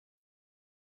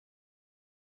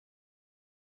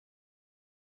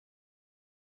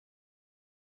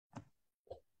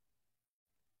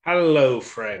Hello,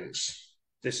 friends.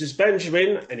 This is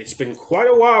Benjamin, and it's been quite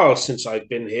a while since I've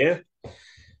been here.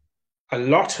 A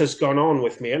lot has gone on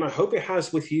with me, and I hope it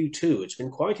has with you too. It's been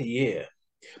quite a year.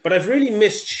 But I've really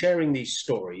missed sharing these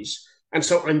stories, and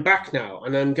so I'm back now,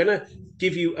 and I'm going to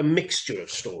give you a mixture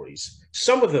of stories.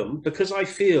 Some of them, because I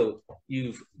feel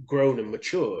you've grown and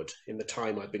matured in the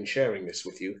time I've been sharing this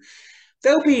with you,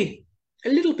 they'll be a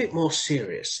little bit more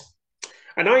serious.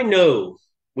 And I know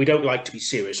we don't like to be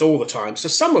serious all the time, so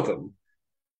some of them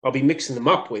I'll be mixing them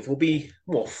up with will be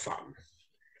more fun.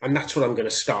 And that's what I'm going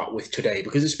to start with today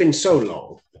because it's been so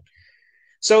long.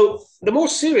 So, the more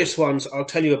serious ones I'll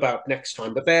tell you about next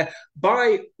time, but they're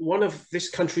by one of this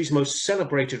country's most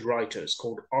celebrated writers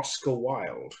called Oscar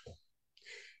Wilde.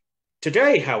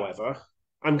 Today, however,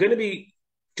 I'm going to be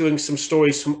doing some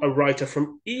stories from a writer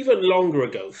from even longer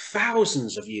ago,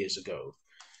 thousands of years ago.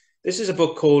 This is a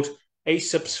book called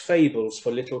Aesop's Fables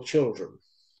for Little Children.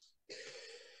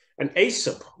 And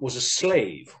Aesop was a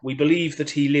slave. We believe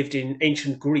that he lived in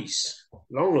ancient Greece,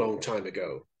 long, long time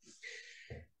ago.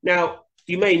 Now,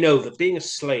 you may know that being a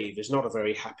slave is not a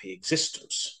very happy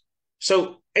existence.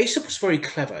 So Aesop was very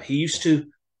clever. He used to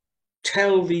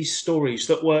tell these stories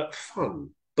that were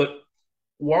fun, but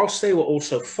whilst they were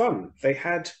also fun, they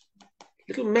had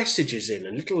little messages in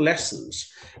and little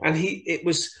lessons. And it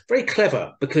was very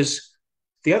clever because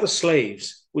the other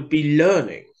slaves would be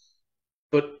learning,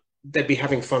 but they'd be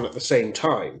having fun at the same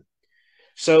time.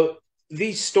 So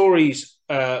these stories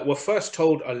were first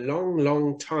told a long,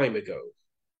 long time ago,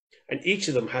 and each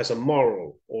of them has a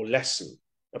moral or lesson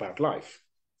about life.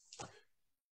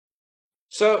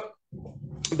 So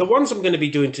the ones I'm going to be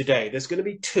doing today, there's going to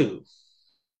be two.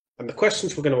 And the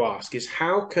questions we're going to ask is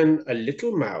how can a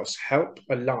little mouse help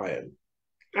a lion?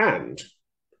 And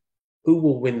who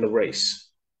will win the race,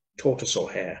 tortoise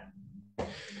or hare?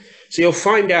 So you'll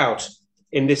find out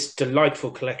in this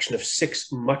delightful collection of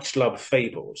 6 much-loved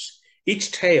fables.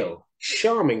 Each tale,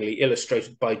 charmingly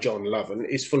illustrated by John Loven,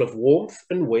 is full of warmth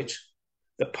and wit,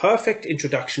 the perfect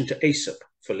introduction to Aesop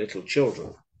for little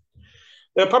children.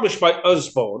 They were published by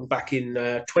Usborne back in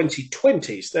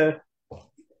 2020s.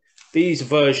 These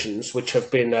versions, which have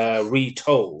been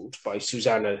retold by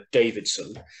Susanna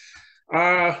Davidson,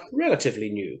 are relatively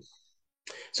new.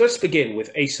 So let's begin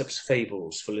with Aesop's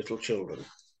Fables for little children.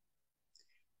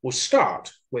 We'll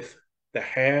start with the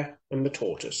hare and the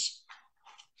tortoise.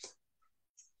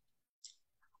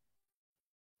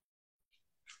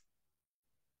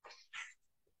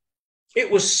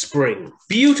 It was spring,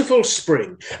 beautiful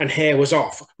spring, and Hare was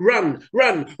off. Run,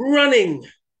 run, running!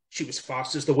 She was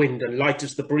fast as the wind and light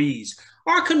as the breeze.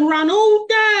 I can run all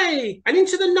day and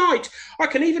into the night. I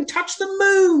can even touch the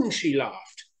moon, she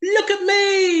laughed. Look at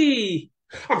me!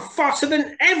 I'm faster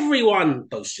than everyone,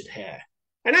 boasted Hare.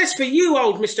 And as for you,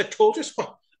 old Mr. Tortoise,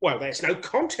 well, there's no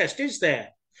contest, is there?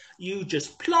 You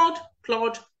just plod,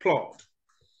 plod, plod.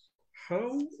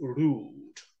 How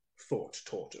rude, thought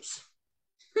Tortoise.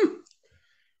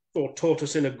 Thought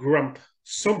Tortoise in a grump.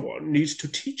 Someone needs to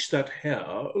teach that hare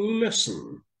a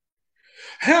lesson.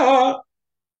 Hare,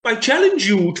 I challenge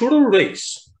you to a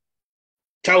race.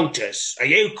 Tortoise, are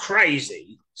you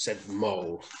crazy? Said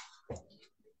Mole.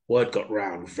 Word got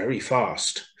round very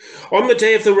fast. On the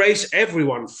day of the race,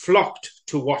 everyone flocked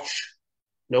to watch.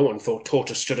 No one thought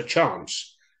Tortoise stood a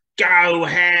chance. Go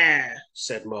Hare,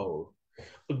 said Mole.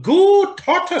 Go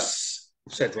Tortoise,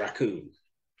 said Raccoon.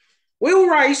 We'll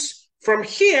race from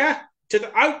here to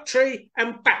the oak tree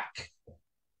and back,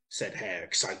 said Hare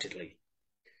excitedly.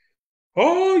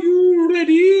 Are you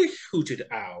ready? Hooted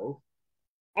Owl.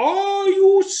 Are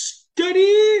you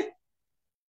steady?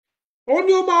 On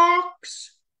your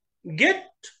marks, get,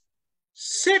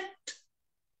 set,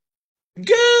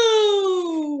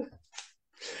 go!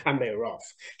 And they were off.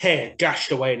 Hare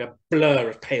dashed away in a blur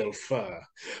of pale fur.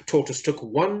 Tortoise took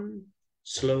one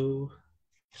slow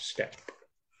step.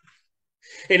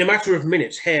 In a matter of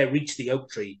minutes, Hare reached the oak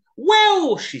tree.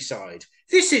 Well, she sighed,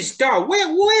 this is dull.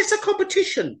 Where's the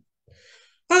competition?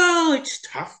 Oh, it's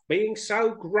tough being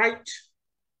so great.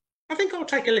 I think I'll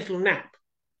take a little nap.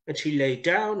 And she lay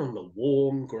down on the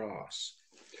warm grass.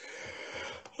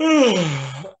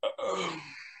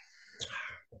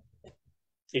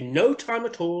 In no time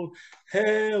at all,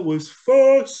 Hare was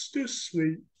fast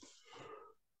asleep.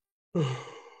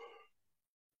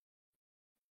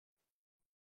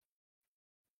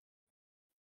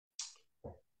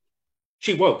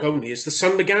 She woke only as the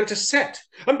sun began to set,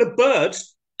 and the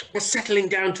birds were settling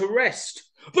down to rest.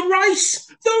 The race!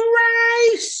 The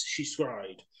race! She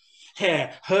cried.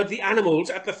 Hare heard the animals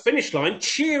at the finish line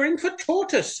cheering for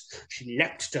Tortoise. She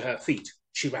leapt to her feet.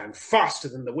 She ran faster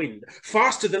than the wind,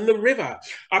 faster than the river,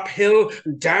 uphill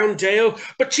and down dale,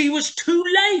 but she was too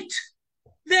late.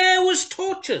 There was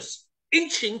Tortoise,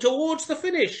 inching towards the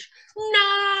finish.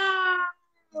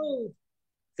 No!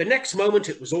 The next moment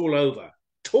it was all over.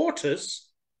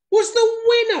 Tortoise was the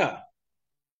winner.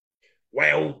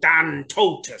 Well done,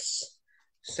 Tortoise,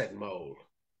 said Mole.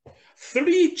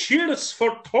 3 cheers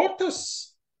for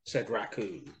Tortoise, said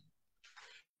Raccoon.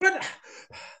 But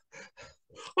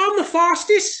I'm the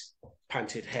fastest,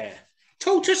 panted Hare.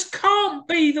 Tortoise can't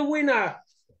be the winner.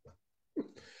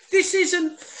 This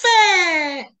isn't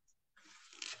fair.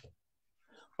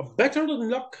 Better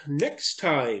luck next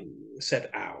time, said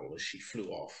Owl as she flew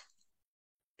off.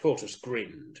 Tortoise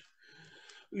grinned.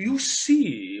 You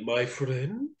see, my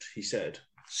friend, he said,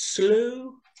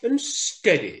 slow and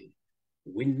steady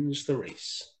wins the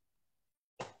race.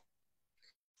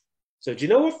 So do you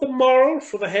know what the moral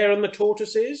for the hare and the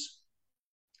tortoise is?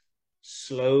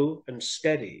 Slow and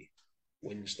steady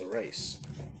wins the race.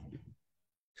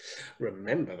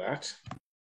 Remember that.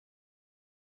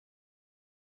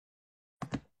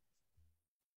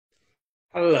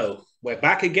 Hello, we're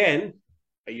back again.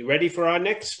 Are you ready for our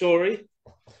next story?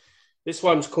 This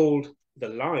one's called The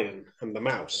Lion and the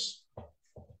Mouse.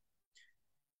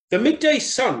 The midday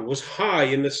sun was high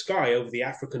in the sky over the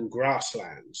African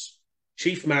grasslands.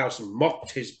 Chief Mouse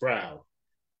mopped his brow.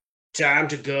 Time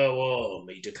to go home,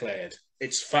 he declared.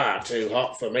 It's far too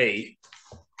hot for me.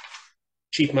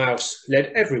 Chief Mouse led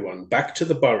everyone back to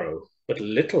the burrow, but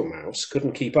Little Mouse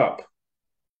couldn't keep up.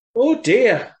 Oh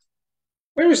dear,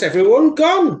 where is everyone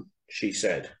gone? She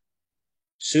said.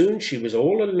 Soon she was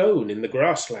all alone in the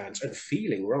grasslands and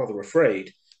feeling rather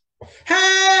afraid.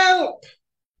 Help!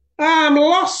 I'm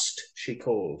lost, she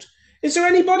called. Is there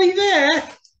anybody there?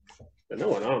 But no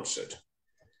one answered.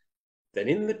 Then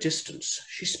in the distance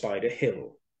she spied a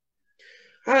hill.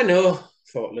 I know,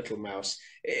 thought Little Mouse.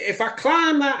 If I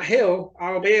climb that hill,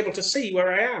 I'll be able to see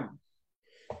where I am.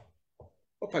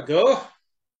 Up I go.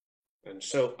 And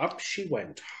so up she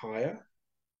went, higher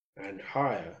and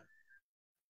higher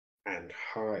and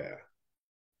higher.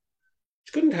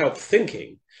 She couldn't help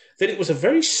thinking that it was a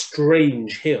very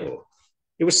strange hill.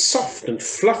 It was soft and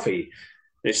fluffy,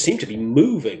 and it seemed to be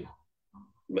moving.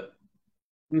 But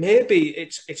maybe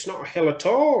it's not a hill at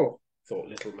all, thought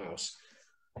Little Mouse.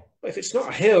 But if it's not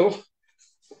a hill,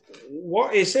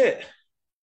 what is it?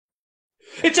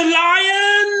 It's a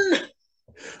lion!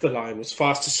 The lion was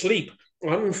fast asleep.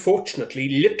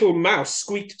 Unfortunately, Little Mouse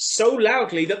squeaked so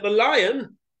loudly that the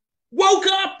lion woke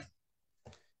up.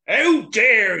 How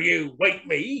dare you wake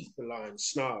me? The lion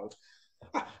snarled.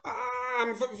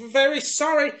 I'm very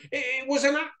sorry. It was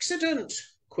an accident,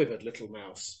 quivered Little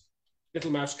Mouse.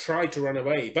 Little Mouse tried to run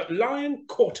away, but Lion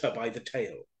caught her by the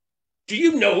tail. Do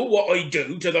you know what I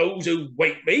do to those who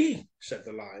wake me? Said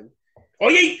the lion. I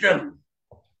eat them.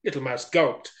 Little Mouse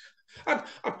gulped.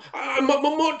 I'm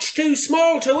much too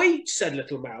small to eat, said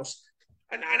Little Mouse.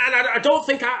 And I don't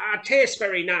think I taste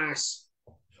very nice.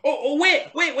 Oh,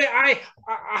 wait, I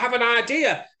have an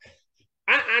idea.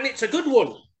 And it's a good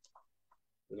one.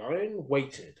 Lion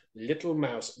waited, Little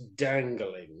Mouse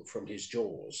dangling from his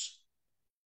jaws.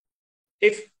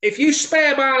 If you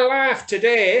spare my life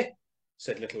today,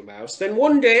 said Little Mouse, then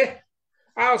one day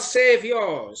I'll save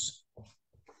yours.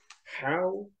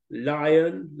 How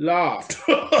Lion laughed.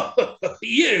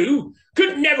 You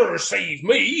could never save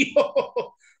me,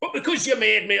 but because you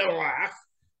made me laugh,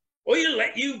 I'll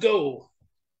let you go.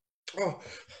 Oh,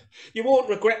 you won't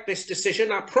regret this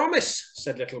decision, I promise,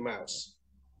 said Little Mouse.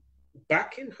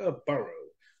 Back in her burrow,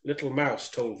 Little Mouse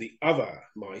told the other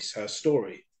mice her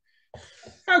story.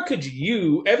 How could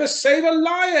you ever save a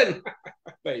lion?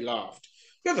 They laughed.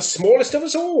 You're the smallest of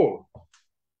us all.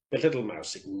 The Little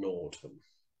Mouse ignored them.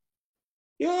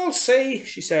 You'll see,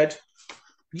 she said.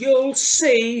 You'll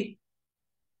see.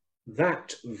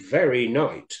 That very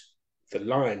night, the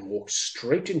lion walked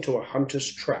straight into a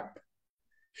hunter's trap.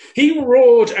 He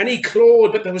roared and he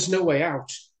clawed, but there was no way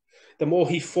out. The more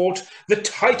he fought, the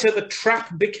tighter the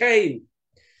trap became.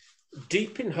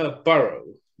 Deep in her burrow,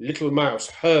 Little Mouse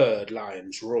heard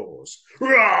Lion's roars.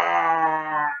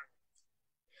 Roar!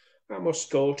 I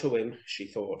must go to him, she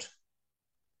thought.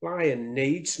 Lion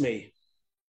needs me.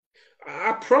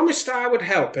 I promised I would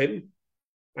help him,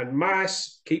 and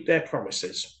mice keep their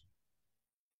promises.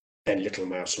 Then Little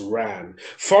Mouse ran,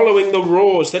 following the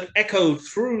roars that echoed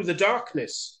through the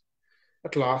darkness.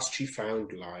 At last she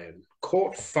found Lion,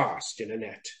 caught fast in a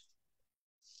net.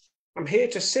 I'm here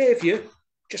to save you,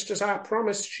 just as I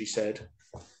promised, she said.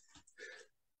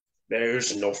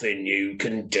 There's nothing you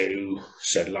can do,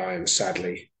 said Lion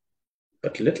sadly.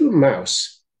 But Little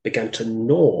Mouse began to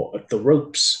gnaw at the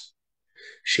ropes.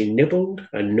 She nibbled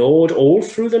and gnawed all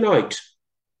through the night.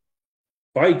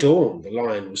 By dawn, the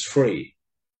lion was free.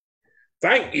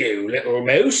 "Thank you, little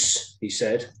mouse," he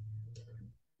said.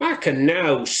 "I can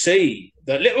now see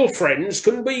that little friends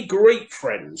can be great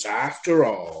friends after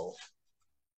all."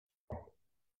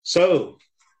 So,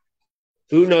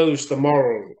 who knows the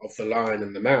moral of the lion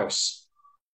and the mouse?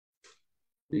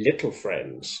 Little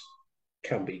friends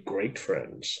can be great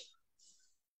friends.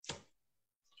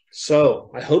 So,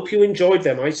 I hope you enjoyed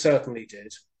them. I certainly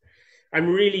did. I'm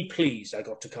really pleased I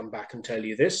got to come back and tell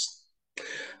you this.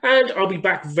 And I'll be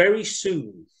back very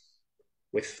soon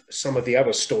with some of the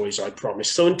other stories I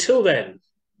promised. So until then,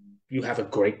 you have a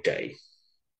great day.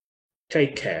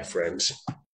 Take care, friends.